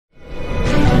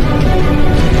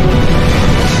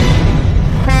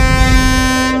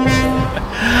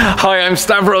Hi, I'm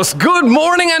Stavros. Good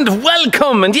morning and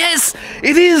welcome. And yes,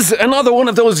 it is another one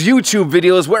of those YouTube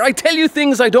videos where I tell you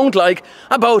things I don't like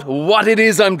about what it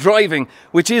is I'm driving,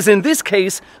 which is in this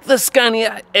case the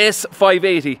Scania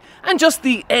S580 and just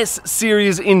the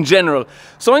S-Series in general.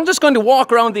 So I'm just going to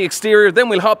walk around the exterior, then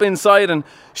we'll hop inside and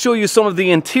show you some of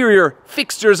the interior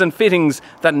fixtures and fittings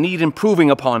that need improving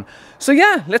upon. So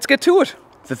yeah, let's get to it.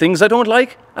 The things I don't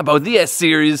like about the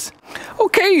S-Series.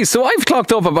 Okay, so I've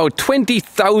clocked up about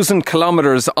 20,000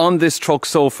 kilometers on this truck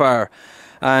so far.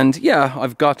 And yeah,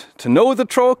 I've got to know the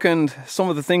truck and some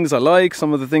of the things I like,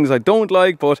 some of the things I don't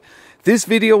like, but this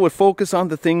video will focus on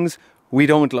the things we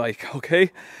don't like,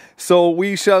 okay? So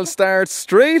we shall start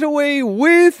straight away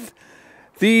with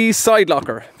the side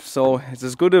locker. So it's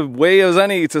as good a way as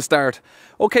any to start.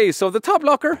 Okay, so the top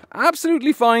locker,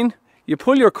 absolutely fine. You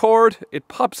pull your cord, it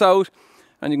pops out,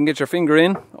 and you can get your finger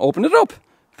in, open it up.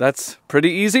 That's pretty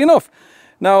easy enough.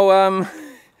 Now,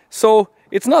 so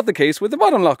it's not the case with the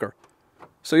bottom locker.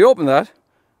 So you open that,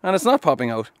 and it's not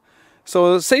popping out.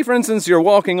 So say for instance, you're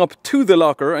walking up to the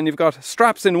locker, and you've got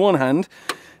straps in one hand,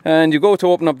 and you go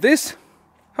to open up this.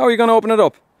 How are you going to open it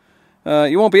up?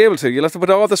 You won't be able to. You'll have to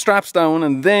put all the straps down,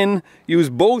 and then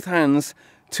use both hands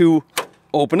to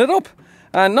open it up.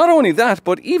 And not only that,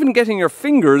 but even getting your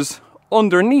fingers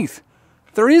underneath.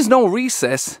 There is no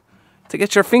recess to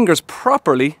get your fingers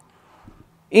properly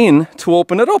in to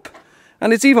open it up.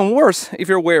 And it's even worse if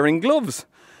you're wearing gloves.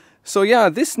 So yeah,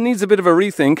 this needs a bit of a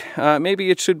rethink.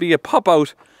 Maybe it should be a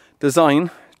pop-out design,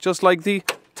 just like the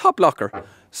top locker.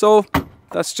 So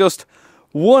that's just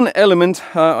one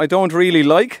element I don't really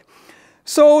like.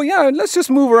 So yeah, let's just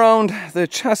move around the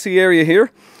chassis area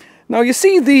here. Now you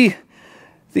see the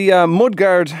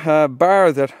mudguard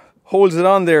bar that holds it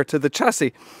on there to the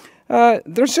chassis.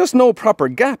 There's just no proper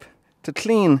gap to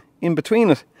clean in between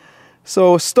it.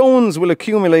 So stones will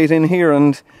accumulate in here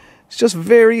and it's just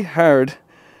very hard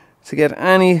to get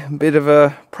any bit of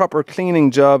a proper cleaning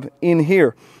job in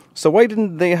here. So why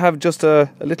didn't they have just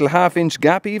a little half-inch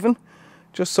gap even?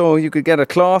 Just so you could get a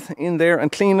cloth in there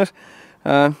and clean it.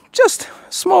 Just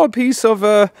a small piece of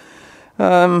a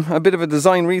bit of a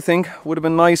design rethink would have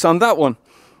been nice on that one.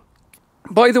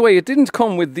 By the way, it didn't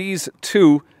come with these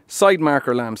two side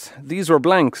marker lamps. These were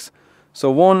blanks, so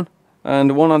one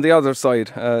and one on the other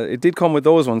side. It did come with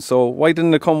those ones, so why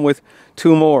didn't it come with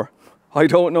two more? I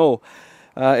don't know.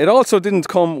 It also didn't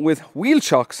come with wheel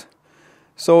chocks,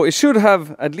 so it should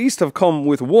have at least have come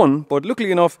with one, but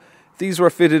luckily enough these were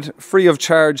fitted free of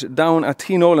charge down at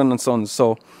T. Nolan and Sons,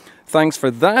 so thanks for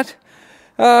that.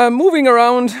 Moving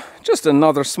around, just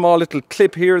another small little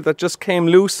clip here that just came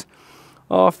loose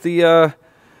off the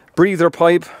breather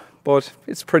pipe. But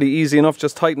it's pretty easy enough,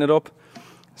 just tighten it up.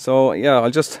 So yeah,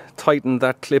 I'll just tighten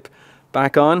that clip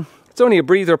back on. It's only a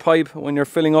breather pipe when you're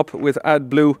filling up with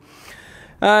AdBlue.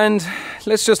 And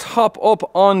let's just hop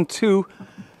up onto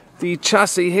the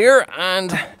chassis here.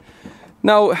 And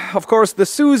now, of course, the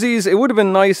Suzies, it would have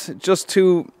been nice just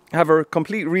to have a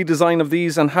complete redesign of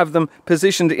these and have them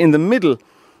positioned in the middle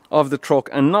of the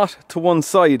truck and not to one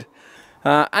side.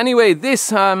 Anyway,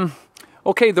 this,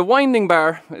 okay, the winding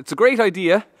bar, it's a great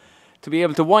idea to be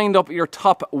able to wind up your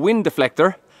top wind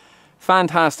deflector.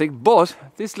 Fantastic, but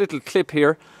this little clip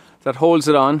here that holds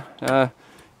it on,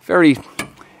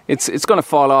 it's going to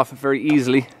fall off very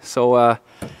easily. So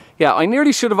yeah, I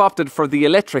nearly should have opted for the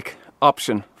electric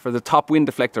option for the top wind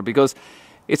deflector, because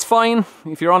it's fine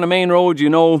if you're on a main road,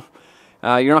 you know,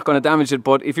 you're not going to damage it,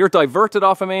 but if you're diverted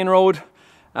off a main road,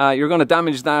 you're going to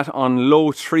damage that on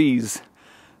low trees.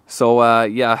 So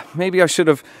yeah, maybe I should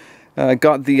have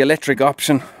got the electric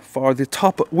option for the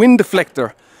top wind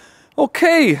deflector.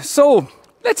 Okay, so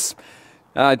let's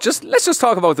just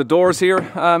talk about the doors here.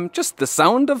 Just the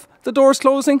sound of the doors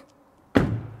closing.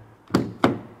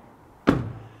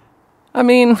 I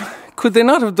mean, could they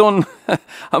not have done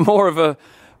a more of a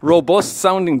robust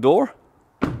sounding door?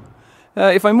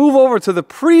 If I move over to the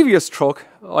previous truck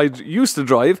I used to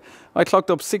drive, I clocked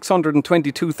up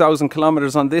 622,000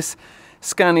 kilometers on this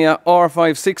Scania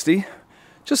R560.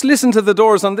 Just listen to the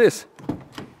doors on this.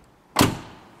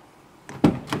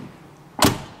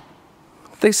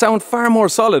 They sound far more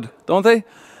solid, don't they,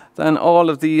 than all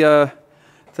of the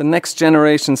next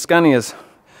generation Scanias.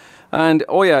 And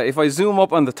oh yeah, if I zoom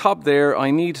up on the top there, I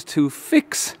need to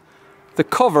fix the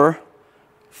cover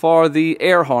for the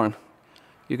air horn.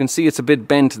 You can see it's a bit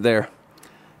bent there.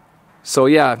 So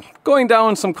yeah, going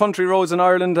down some country roads in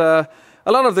Ireland, a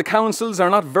lot of the councils are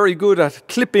not very good at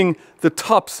clipping the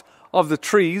tops of the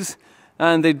trees,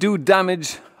 and they do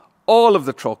damage all of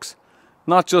the trucks,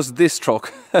 not just this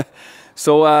truck.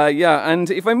 So yeah,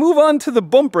 and if I move on to the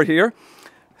bumper here,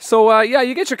 So yeah,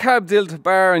 you get your cab tilt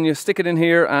bar and you stick it in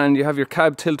here, and you have your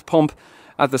cab tilt pump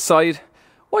at the side.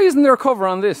 Why isn't there a cover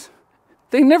on this?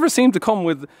 They never seem to come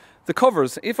with the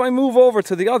covers. If I move over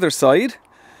to the other side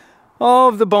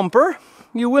of the bumper,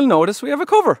 you will notice we have a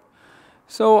cover.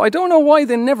 So I don't know why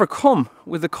they never come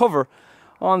with the cover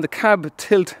on the cab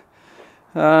tilt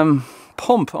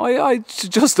pump. I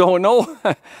just don't know.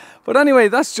 But anyway,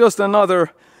 that's just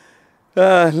another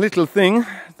little thing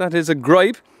that is a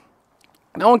gripe.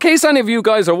 Now, in case any of you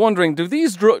guys are wondering, do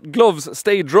these gloves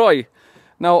stay dry?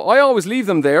 Now, I always leave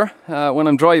them there when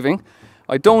I'm driving.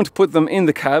 I don't put them in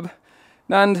the cab.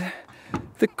 And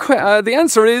the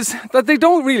answer is that they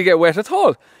don't really get wet at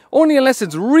all. Only unless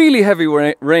it's really heavy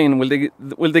rain will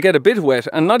they get a bit wet,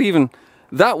 and not even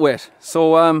that wet.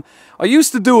 So I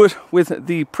used to do it with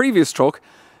the previous truck,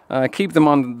 keep them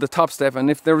on the top step,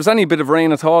 and if there was any bit of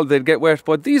rain at all, they'd get wet.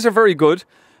 But these are very good.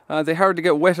 They hardly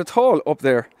get wet at all up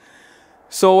there.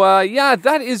 So yeah,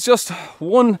 that is just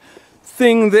one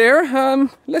thing there.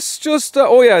 Let's just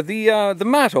oh yeah, the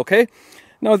mat. Okay,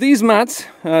 now these mats,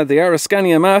 they are a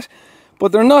Scania mat,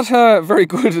 but they're not very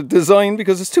good design,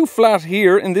 because it's too flat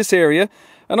here in this area,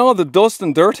 and all the dust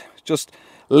and dirt just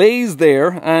lays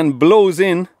there and blows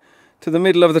in to the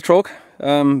middle of the truck,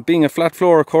 being a flat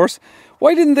floor, of course.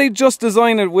 Why didn't they just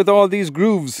design it with all these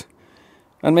grooves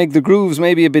and make the grooves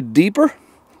maybe a bit deeper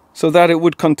so that it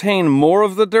would contain more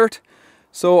of the dirt?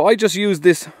 So I just used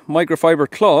this microfiber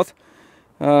cloth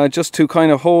just to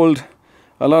kind of hold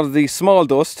a lot of the small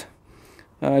dust,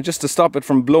 just to stop it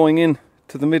from blowing in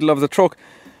to the middle of the truck.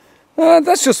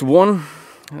 That's just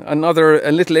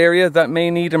another little area that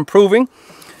may need improving.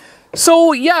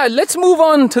 So yeah, let's move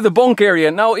on to the bunk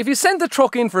area. Now, if you send the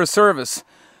truck in for a service,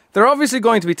 they're obviously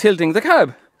going to be tilting the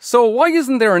cab. So why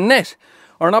isn't there a net,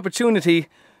 or an opportunity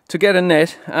to get a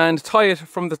net and tie it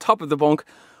from the top of the bunk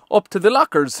up to the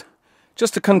lockers,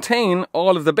 just to contain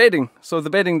all of the bedding, so the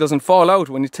bedding doesn't fall out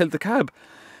when you tilt the cab?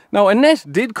 Now, a net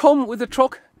did come with the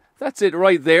truck. That's it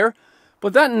right there.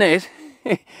 But that net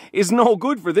is no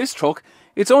good for this truck.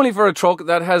 It's only for a truck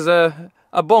that has a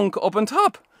bunk up on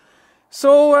top.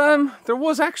 So there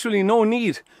was actually no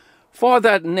need for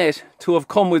that net to have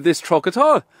come with this truck at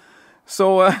all.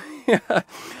 So yeah.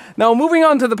 Now, moving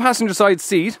on to the passenger side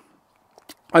seat,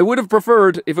 I would have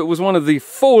preferred if it was one of the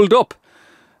fold up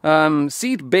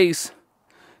seat base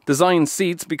design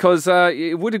seats, because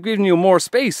it would have given you more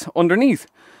space underneath.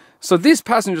 So this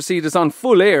passenger seat is on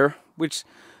full air, which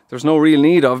there's no real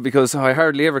need of, because I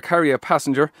hardly ever carry a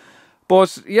passenger.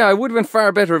 But yeah, it would have been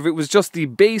far better if it was just the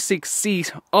basic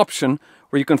seat option,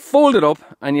 where you can fold it up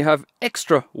and you have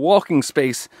extra walking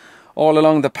space all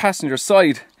along the passenger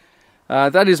side.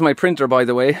 That is my printer, by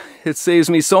the way. It saves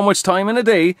me so much time in a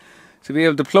day to be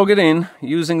able to plug it in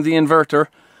using the inverter.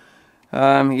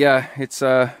 Yeah, it's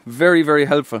very, very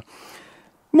helpful.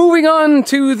 Moving on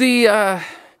to the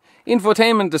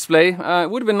infotainment display. It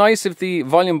would have been nice if the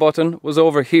volume button was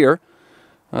over here,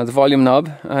 the volume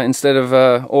knob, instead of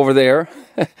over there.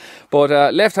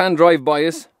 But left-hand drive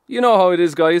bias, you know how it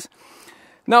is, guys.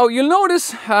 Now, you'll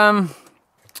notice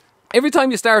every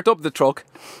time you start up the truck,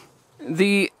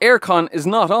 the aircon is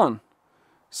not on.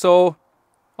 So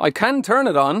I can turn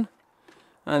it on,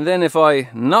 and then if I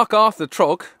knock off the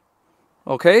truck,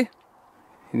 okay,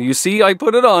 you see I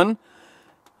put it on,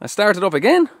 I start it up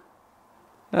again,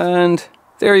 and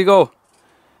there you go.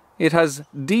 It has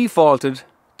defaulted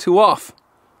to off,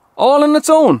 all on its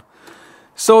own.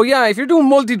 So yeah, if you're doing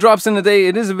multi-drops in a day,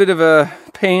 it is a bit of a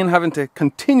pain having to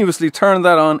continuously turn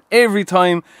that on every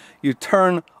time you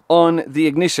turn on the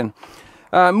ignition.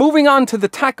 Moving on to the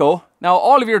tacho. Now,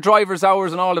 all of your driver's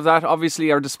hours and all of that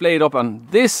obviously are displayed up on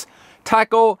this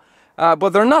tacho, but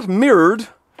they're not mirrored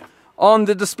on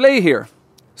the display here.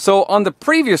 So on the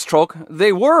previous truck,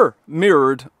 they were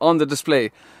mirrored on the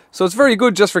display. So it's very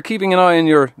good just for keeping an eye on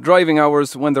your driving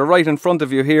hours when they're right in front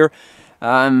of you here.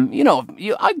 You know,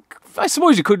 I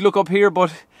suppose you could look up here,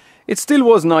 but it still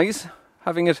was nice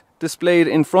having it displayed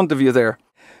in front of you there.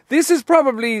 This is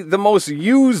probably the most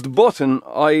used button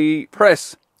I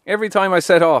press every time I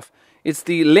set off. It's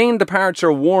the lane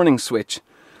departure warning switch.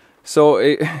 So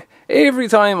every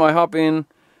time I hop in,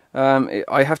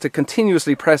 I have to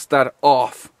continuously press that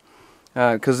off,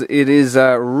 because it is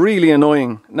really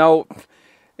annoying. Now,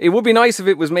 it would be nice if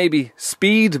it was maybe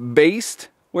speed based,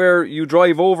 where you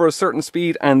drive over a certain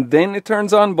speed and then it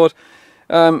turns on, but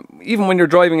even when you're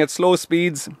driving at slow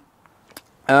speeds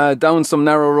down some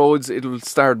narrow roads, it'll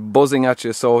start buzzing at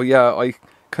you. So yeah, I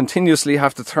continuously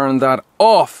have to turn that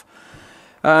off.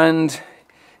 And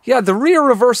yeah, the rear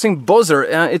reversing buzzer,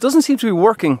 it doesn't seem to be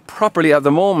working properly at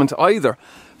the moment either,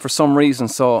 for some reason.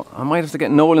 So I might have to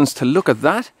get Nolan's to look at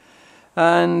that.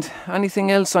 And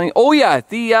anything else? Oh yeah,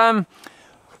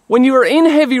 when you are in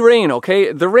heavy rain,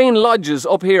 okay, the rain lodges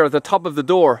up here at the top of the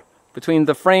door between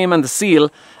the frame and the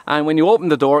seal, and when you open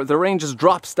the door, the rain just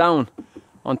drops down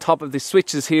on top of the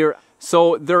switches here.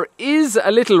 So there is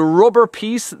a little rubber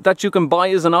piece that you can buy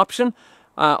as an option.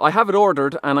 I have it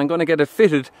ordered and I'm going to get it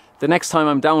fitted the next time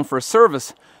I'm down for a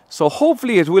service. So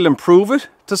hopefully it will improve it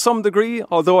to some degree,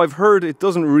 although I've heard it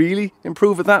doesn't really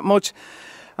improve it that much.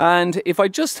 And if I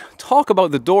just talk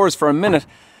about the doors for a minute,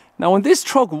 now when this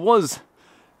truck was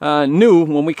new,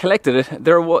 when we collected it,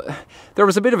 there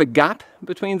was a bit of a gap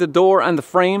between the door and the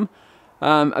frame,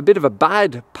 a bit of a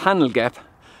bad panel gap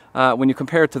when you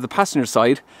compare it to the passenger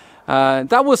side.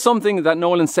 That was something that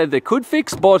Nolan said they could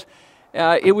fix, but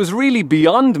it was really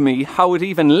beyond me how it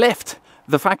even left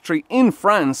the factory in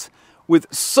France with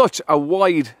such a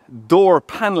wide door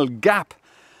panel gap.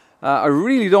 I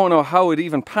really don't know how it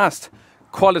even passed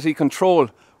quality control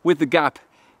with the gap.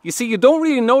 You see, you don't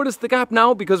really notice the gap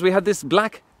now because we had this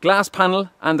black glass panel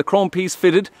and the chrome piece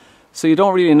fitted, so you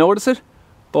don't really notice it.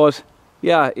 But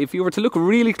yeah, if you were to look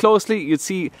really closely, you'd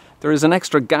see there is an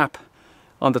extra gap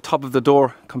on the top of the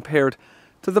door compared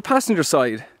to the passenger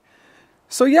side.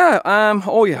 So yeah,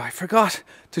 oh yeah, I forgot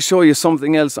to show you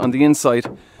something else on the inside.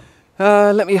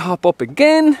 Let me hop up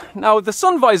again. Now the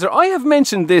sun visor, I have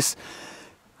mentioned this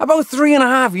about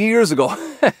 3.5 years ago.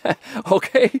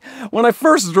 Okay, when I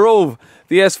first drove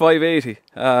the S580,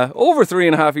 over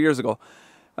 3.5 years ago.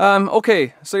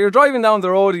 Okay, so you're driving down the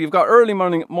road, you've got early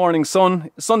morning sun,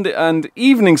 Sunday and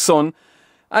evening sun,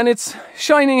 and it's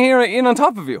shining here in on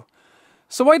top of you.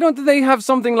 So why don't they have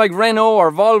something like Renault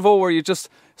or Volvo where you just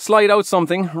slide out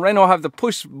something? Renault have the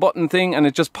push button thing and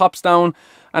it just pops down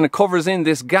and it covers in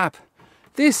this gap.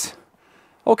 This,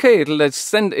 okay,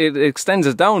 it extends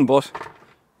it down, but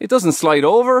it doesn't slide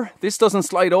over. This doesn't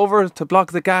slide over to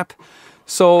block the gap.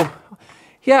 So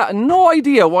yeah, no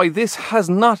idea why this has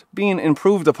not been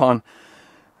improved upon.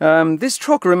 This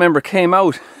truck, remember, came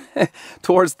out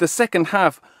towards the second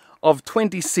half of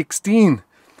 2016.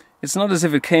 It's not as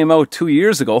if it came out 2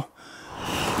 years ago.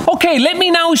 Okay, let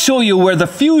me now show you where the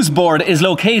fuse board is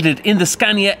located in the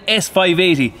Scania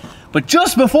S580. But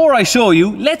just before I show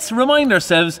you, let's remind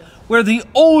ourselves where the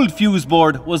old fuse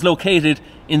board was located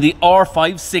in the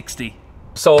R560.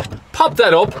 So pop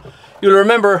that up. You'll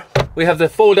remember we have the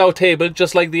fold-out table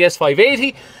just like the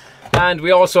S580, and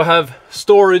we also have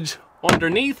storage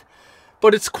underneath.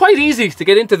 But it's quite easy to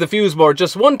get into the fuse board.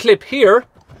 Just one clip here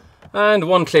and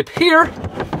one clip here,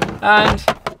 and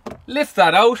lift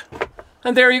that out,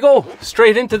 and there you go,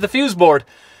 straight into the fuse board.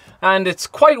 And it's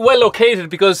quite well located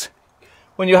because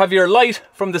when you have your light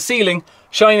from the ceiling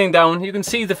shining down, you can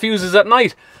see the fuses at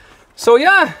night. So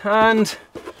yeah, and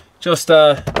just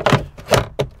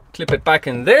clip it back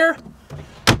in there,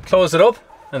 close it up,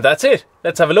 and that's it.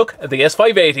 Let's have a look at the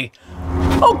S580.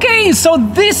 Okay, so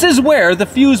this is where the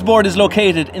fuse board is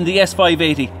located in the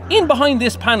S580, in behind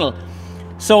this panel.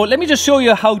 So let me just show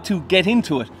you how to get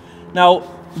into it. Now,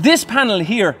 this panel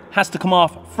here has to come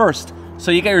off first.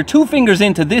 So you get your 2 fingers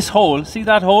into this hole, see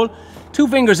that hole? 2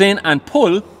 fingers in and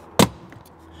pull,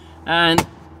 and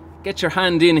get your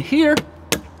hand in here.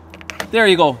 There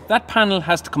you go, that panel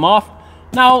has to come off.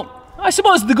 Now, I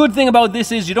suppose the good thing about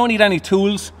this is you don't need any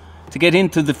tools to get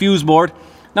into the fuse board.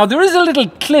 Now, there is a little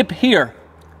clip here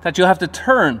that you have to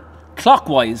turn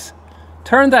clockwise.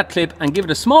 Turn that clip and give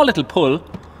it a small little pull.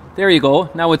 There you go,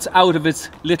 now it's out of its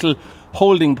little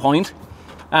holding point.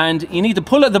 And you need to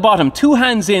pull at the bottom, 2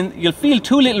 hands in. You'll feel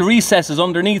 2 little recesses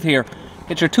underneath here.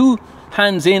 Get your 2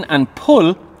 hands in and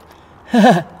pull.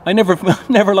 I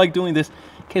never like doing this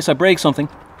in case I break something.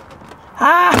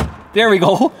 Ah, there we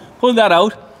go. Pull that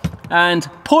out and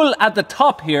pull at the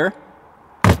top here,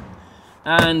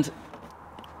 and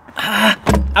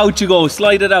out you go.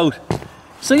 Slide it out.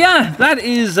 So yeah, that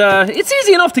is it's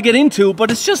easy enough to get into,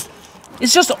 but it's just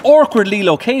awkwardly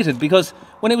located because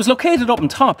when it was located up on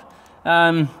top,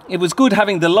 it was good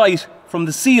having the light from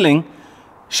the ceiling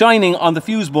shining on the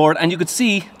fuse board, and you could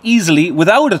see easily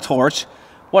without a torch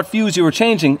what fuse you were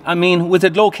changing. I mean, with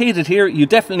it located here, you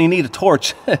definitely need a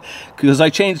torch because I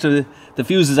changed the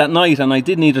fuses at night and I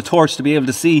did need a torch to be able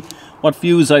to see what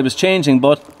fuse I was changing.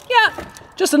 But yeah,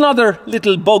 just another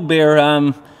little bugbear.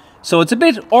 So it's a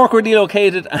bit awkwardly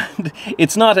located and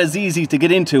it's not as easy to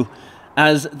get into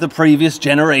as the previous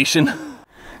generation.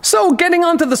 So getting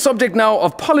onto the subject now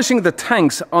of polishing the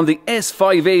tanks on the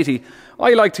S580,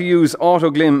 I like to use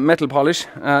Autoglym metal polish.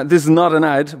 This is not an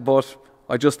ad, but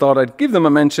I just thought I'd give them a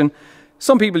mention.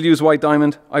 Some people use white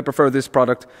diamond. I prefer this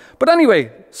product. But anyway,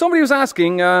 somebody was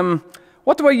asking,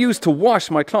 what do I use to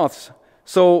wash my cloths?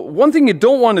 So one thing you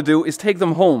don't want to do is take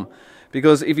them home,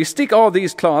 because if you stick all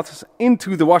these cloths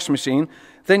into the washing machine,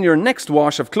 then your next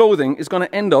wash of clothing is going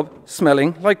to end up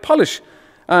smelling like polish.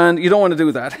 And you don't want to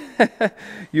do that.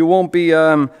 You won't be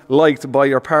liked by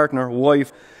your partner,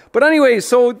 wife. But anyway,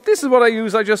 so this is what I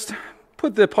use. I just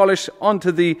put the polish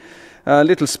onto the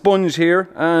little sponge here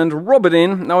and rub it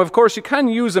in. Now, of course, you can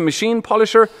use a machine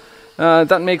polisher.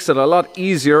 That makes it a lot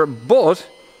easier, but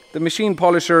the machine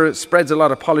polisher spreads a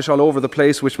lot of polish all over the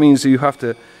place, which means you have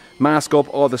to mask up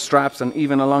all the straps and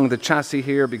even along the chassis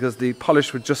here, because the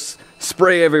polish would just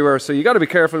spray everywhere. So you got to be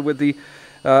careful with the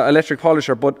electric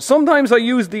polisher. But sometimes I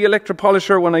use the electric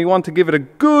polisher when I want to give it a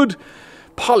good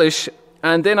polish,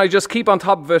 and then I just keep on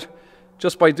top of it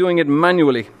just by doing it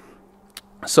manually.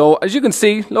 So as you can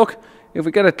see, look, if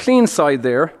we get a clean side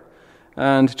there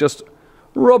and just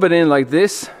rub it in like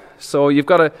this. So you've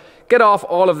got to get off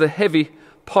all of the heavy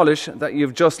polish that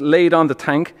you've just laid on the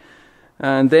tank,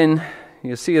 and then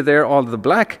you see it there, all of the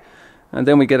black, and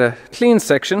then we get a clean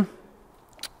section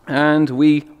and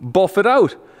we buff it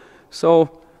out.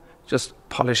 So just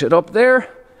polish it up there,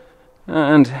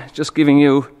 and just giving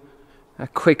you a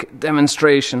quick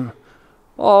demonstration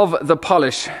of the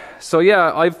polish. So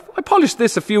yeah, I polished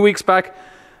this a few weeks back,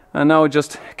 and now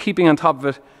just keeping on top of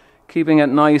it, keeping it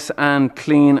nice and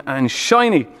clean and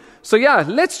shiny. So yeah,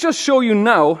 let's just show you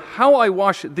now how I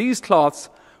wash these cloths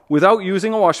without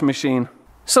using a washing machine.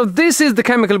 So this is the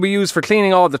chemical we use for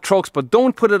cleaning all the trucks, but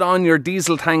don't put it on your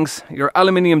diesel tanks. Your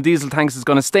aluminium diesel tanks is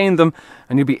going to stain them,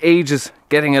 and you'll be ages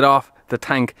getting it off the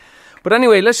tank. But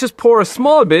anyway, let's just pour a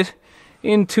small bit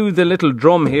into the little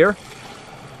drum here,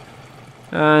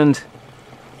 and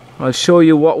I'll show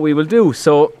you what we will do.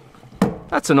 So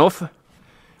that's enough.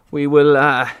 We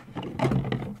will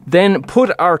then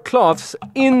put our cloths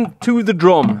into the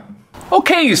drum.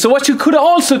 Okay, so what you could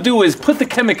also do is put the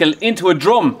chemical into a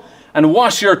drum and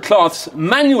wash your cloths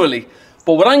manually.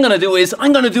 But what I'm going to do is,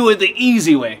 I'm going to do it the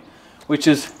easy way, which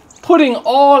is putting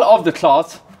all of the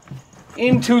cloths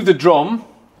into the drum,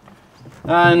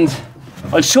 and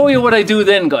I'll show you what I do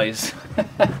then, guys.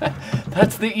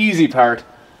 That's the easy part.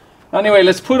 Anyway,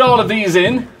 let's put all of these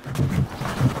in.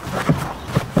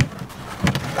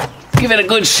 Give it a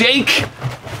good shake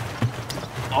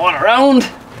all around,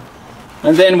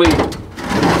 and then we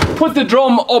put the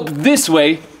drum up this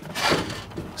way,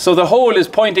 so the hole is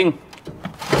pointing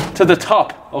to the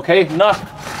top, okay, not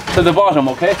to the bottom,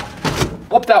 okay,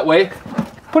 up that way.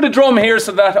 Put a drum here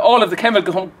so that all of the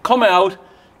chemical coming out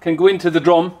can go into the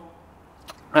drum,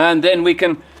 and then we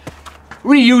can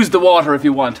reuse the water if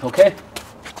you want, okay.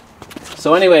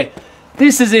 So anyway,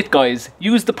 this is it, guys.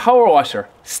 Use the power washer,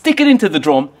 stick it into the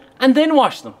drum, and then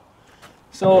wash them.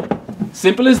 So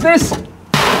simple as this.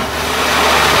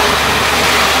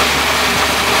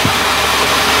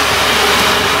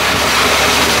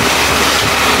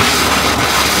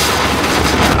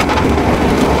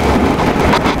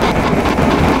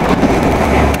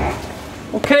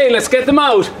 Okay, let's get them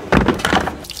out.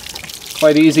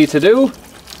 Quite easy to do.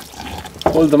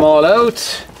 Pull them all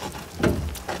out,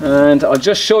 and I'll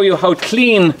just show you how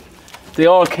clean they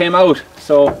all came out.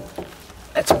 So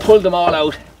let's pull them all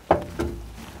out.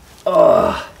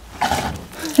 Oh.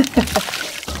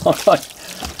 All right.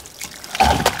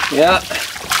 Yeah,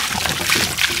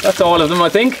 that's all of them, I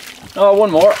think. Oh,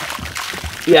 one more.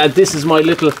 Yeah, this is my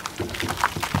little,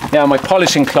 my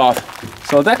polishing cloth.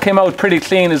 So that came out pretty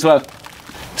clean as well.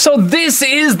 So this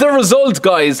is the result,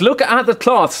 guys. Look at the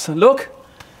cloths, look.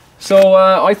 So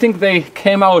I think they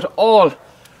came out all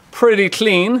pretty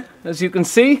clean, as you can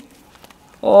see.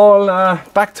 All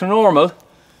back to normal.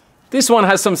 This one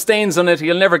has some stains on it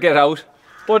you'll never get out.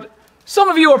 But some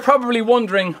of you are probably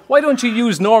wondering, why don't you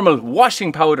use normal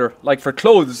washing powder, like for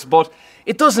clothes? But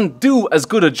it doesn't do as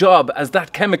good a job as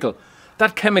that chemical.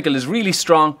 That chemical is really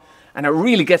strong, and it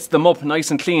really gets them up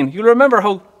nice and clean. You'll remember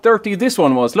how dirty this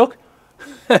one was, look.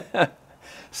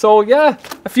 So yeah,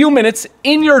 a few minutes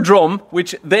in your drum,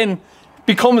 which then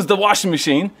becomes the washing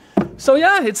machine. So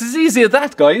yeah, it's as easy as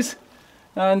that, guys.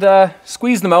 And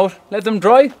squeeze them out, let them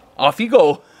dry, off you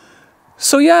go.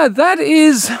 So yeah, that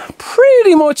is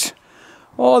pretty much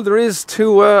all there is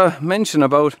to mention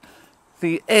about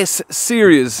the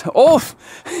S-Series. Oh,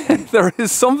 there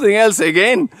is something else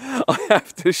again I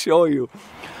have to show you.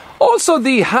 Also,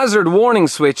 the hazard warning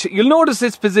switch, you'll notice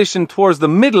it's positioned towards the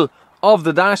middle of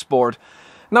the dashboard.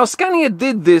 Now, Scania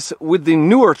did this with the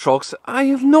newer trucks. I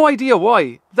have no idea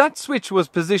why. That switch was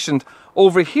positioned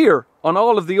over here on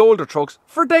all of the older trucks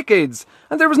for decades,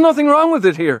 and there was nothing wrong with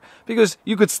it here, because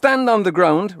you could stand on the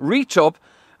ground, reach up,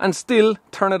 and still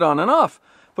turn it on and off.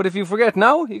 But if you forget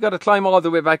now, you got to climb all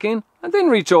the way back in and then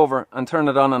reach over and turn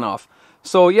it on and off.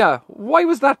 So yeah, why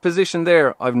was that position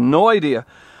there? I've no idea.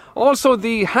 Also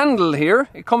the handle here,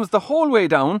 it comes the whole way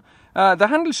down. The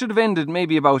handle should have ended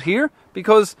maybe about here,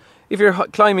 because if you're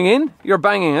climbing in, you're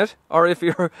banging it, or if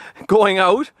you're going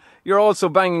out, you're also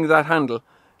banging that handle.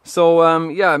 So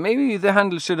yeah, maybe the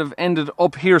handle should have ended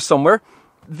up here somewhere.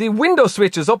 The window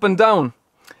switches up and down.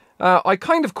 I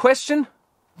kind of question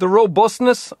the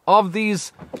robustness of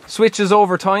these switches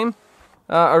over time.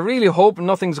 I really hope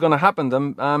nothing's going to happen to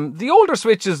them. The older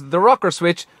switches, the rocker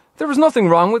switch, there was nothing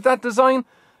wrong with that design.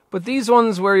 But these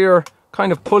ones where you're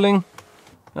kind of pulling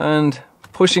and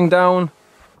pushing down,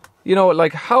 you know,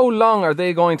 like how long are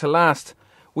they going to last?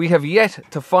 We have yet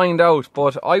to find out,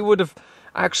 but I would have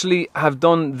actually have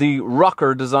done the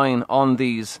rocker design on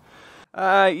these.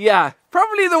 Yeah,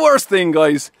 probably the worst thing,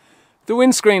 guys. The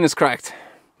windscreen is cracked.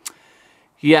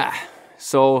 Yeah,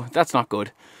 so that's not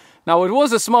good. Now, it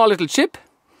was a small little chip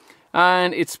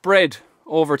and it spread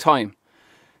over time.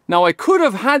 Now, I could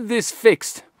have had this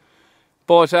fixed,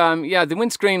 but yeah, the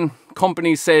windscreen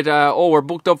company said, oh, we're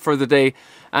booked up for the day.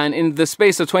 And in the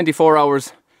space of 24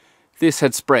 hours, this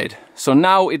had spread. So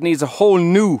now it needs a whole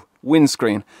new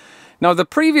windscreen. Now, the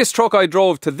previous truck I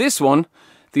drove to this one,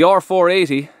 the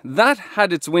R480, that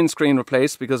had its windscreen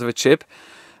replaced because of a chip.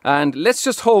 And let's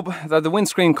just hope that the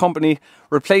windscreen company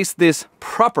replaced this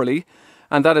properly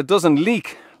and that it doesn't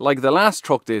leak like the last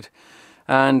truck did.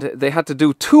 And they had to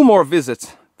do 2 more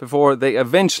visits before they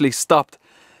eventually stopped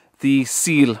the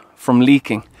seal from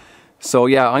leaking. So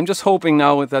yeah, I'm just hoping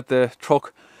now that the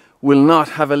truck will not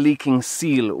have a leaking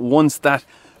seal once that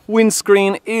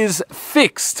windscreen is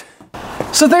fixed.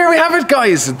 So there we have it,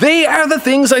 guys. They are the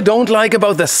things I don't like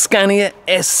about the SCANIA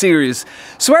S-Series.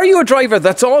 So are you a driver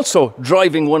that's also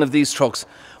driving one of these trucks?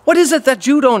 What is it that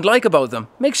you don't like about them?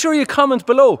 Make sure you comment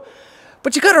below.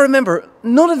 But you gotta remember,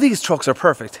 none of these trucks are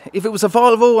perfect. If it was a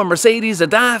Volvo, a Mercedes, a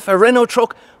DAF, a Renault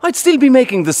truck, I'd still be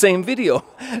making the same video.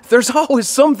 There's always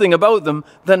something about them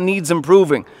that needs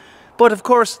improving. But of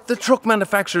course, the truck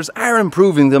manufacturers are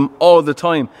improving them all the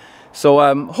time. So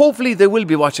hopefully they will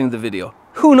be watching the video.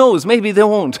 Who knows, maybe they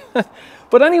won't.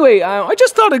 But anyway, I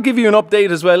just thought I'd give you an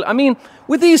update as well. I mean,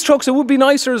 with these trucks, it would be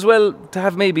nicer as well to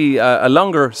have maybe a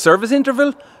longer service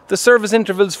interval. The service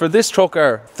intervals for this truck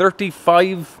are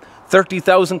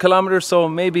 30,000 kilometers, so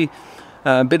maybe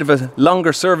a bit of a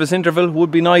longer service interval would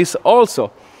be nice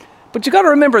also. But you got to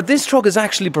remember, this truck is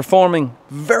actually performing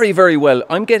very, very well.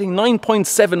 I'm getting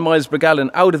 9.7 miles per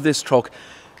gallon out of this truck.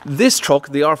 This truck,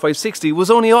 the R560, was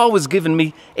only always giving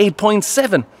me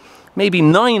 8.7, maybe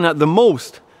 9 at the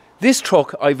most. This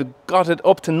truck, I've got it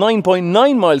up to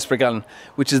 9.9 miles per gallon,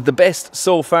 which is the best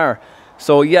so far.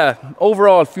 So yeah,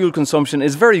 overall fuel consumption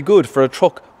is very good for a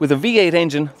truck with a V8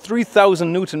 engine,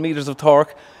 3,000 Newton meters of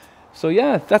torque. So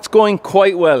yeah, that's going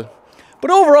quite well.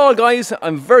 But overall, guys,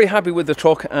 I'm very happy with the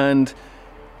truck, and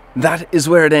that is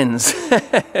where it ends.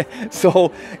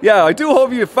 So yeah, I do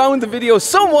hope you found the video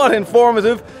somewhat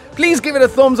informative. Please give it a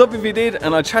thumbs up if you did,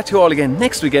 and I'll chat to you all again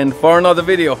next weekend for another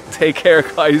video. Take care,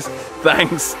 guys.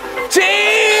 Thanks.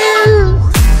 Cheers!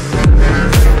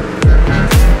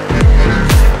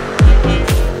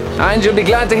 And you'll be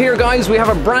glad to hear, guys, we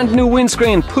have a brand new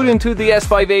windscreen put into the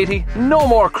S580. No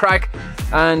more crack,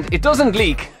 and it doesn't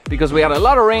leak because we had a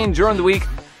lot of rain during the week,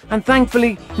 and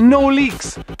thankfully no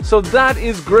leaks. So that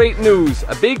is great news.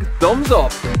 A big thumbs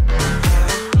up.